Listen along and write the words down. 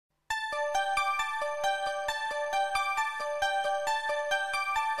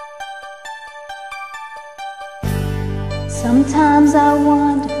Sometimes I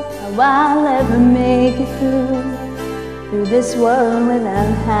wonder how I'll ever make it through this world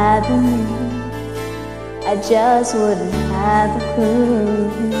without having you. I just wouldn't have a clue.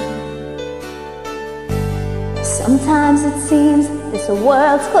 Sometimes it seems this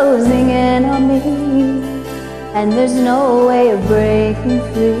world's closing in on me, and there's no way of breaking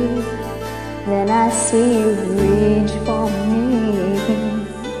free. Then I see you reach for me.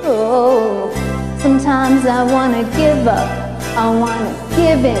 Oh, sometimes I wanna give up, I wanna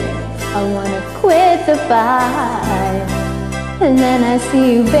give in, I wanna quit the fight. And then I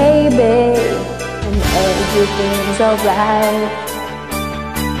see you, baby, and everything's alright.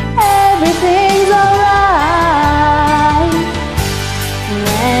 Everything's alright.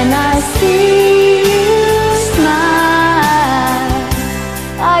 When I see you smile,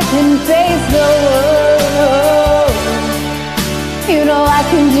 I can face the world. You know I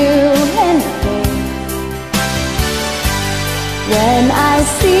can do anything. When I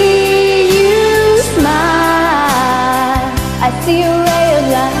see you smile, I see a ray of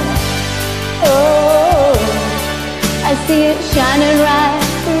light. Oh, I see it shining right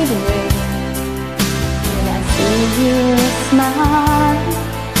through the rain. When I see you smile,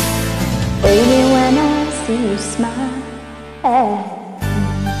 baby, when I see you smile at me.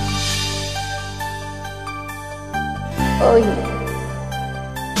 Oh yeah.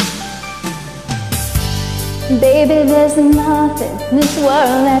 Baby, there's nothing in this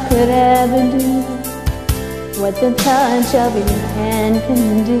world I could ever do what the touch of your hand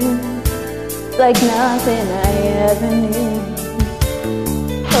can do. It's like nothing I ever knew.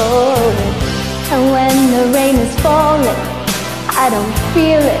 Oh, and when the rain is falling, I don't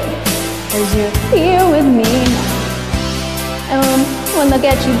feel it, 'cause you're here with me now. And when I look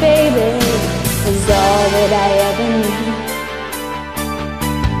at you, baby, is all that I ever need.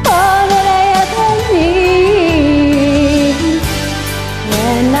 All that I ever need.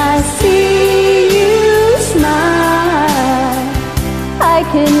 When I see you smile, I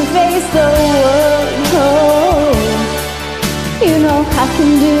can face the world. Oh, you know I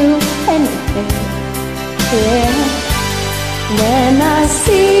can do anything. Yeah. When I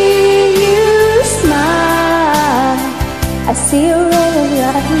see you smile, I see a ray of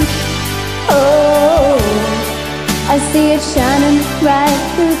light. Oh, I see it shining right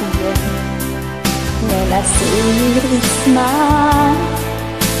through the rain. When I see you smile,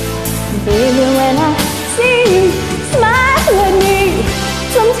 baby, when I see you smile at me,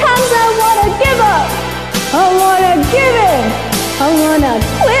 sometimes I wanna give up, I wanna give in, I wanna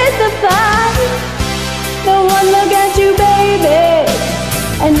quit the fight. But one look at you, baby,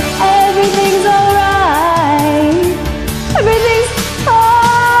 and everything's alright. Everything's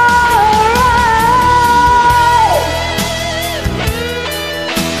alright.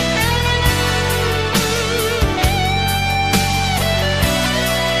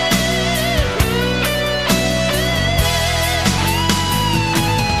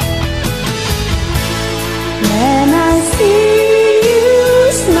 When I see you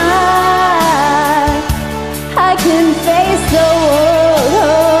smile, I can face the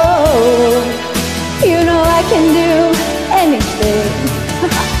world. You know I can do anything.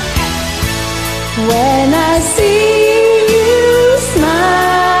 When I see you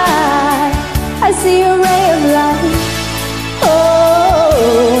smile, I see a ray of light.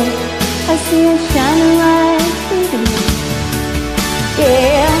 Oh, I see it shining right through me.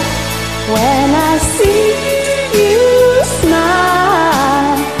 Yeah, when I see you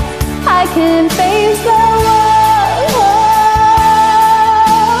smile, I can face the world.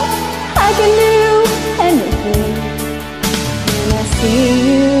 I can do anything. When I see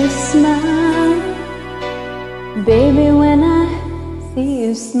you smile, baby, when I see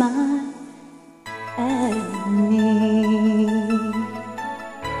you smile at me.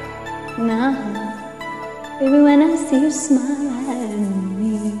 Nah, baby, when I see you smile at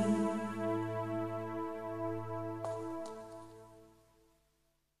me.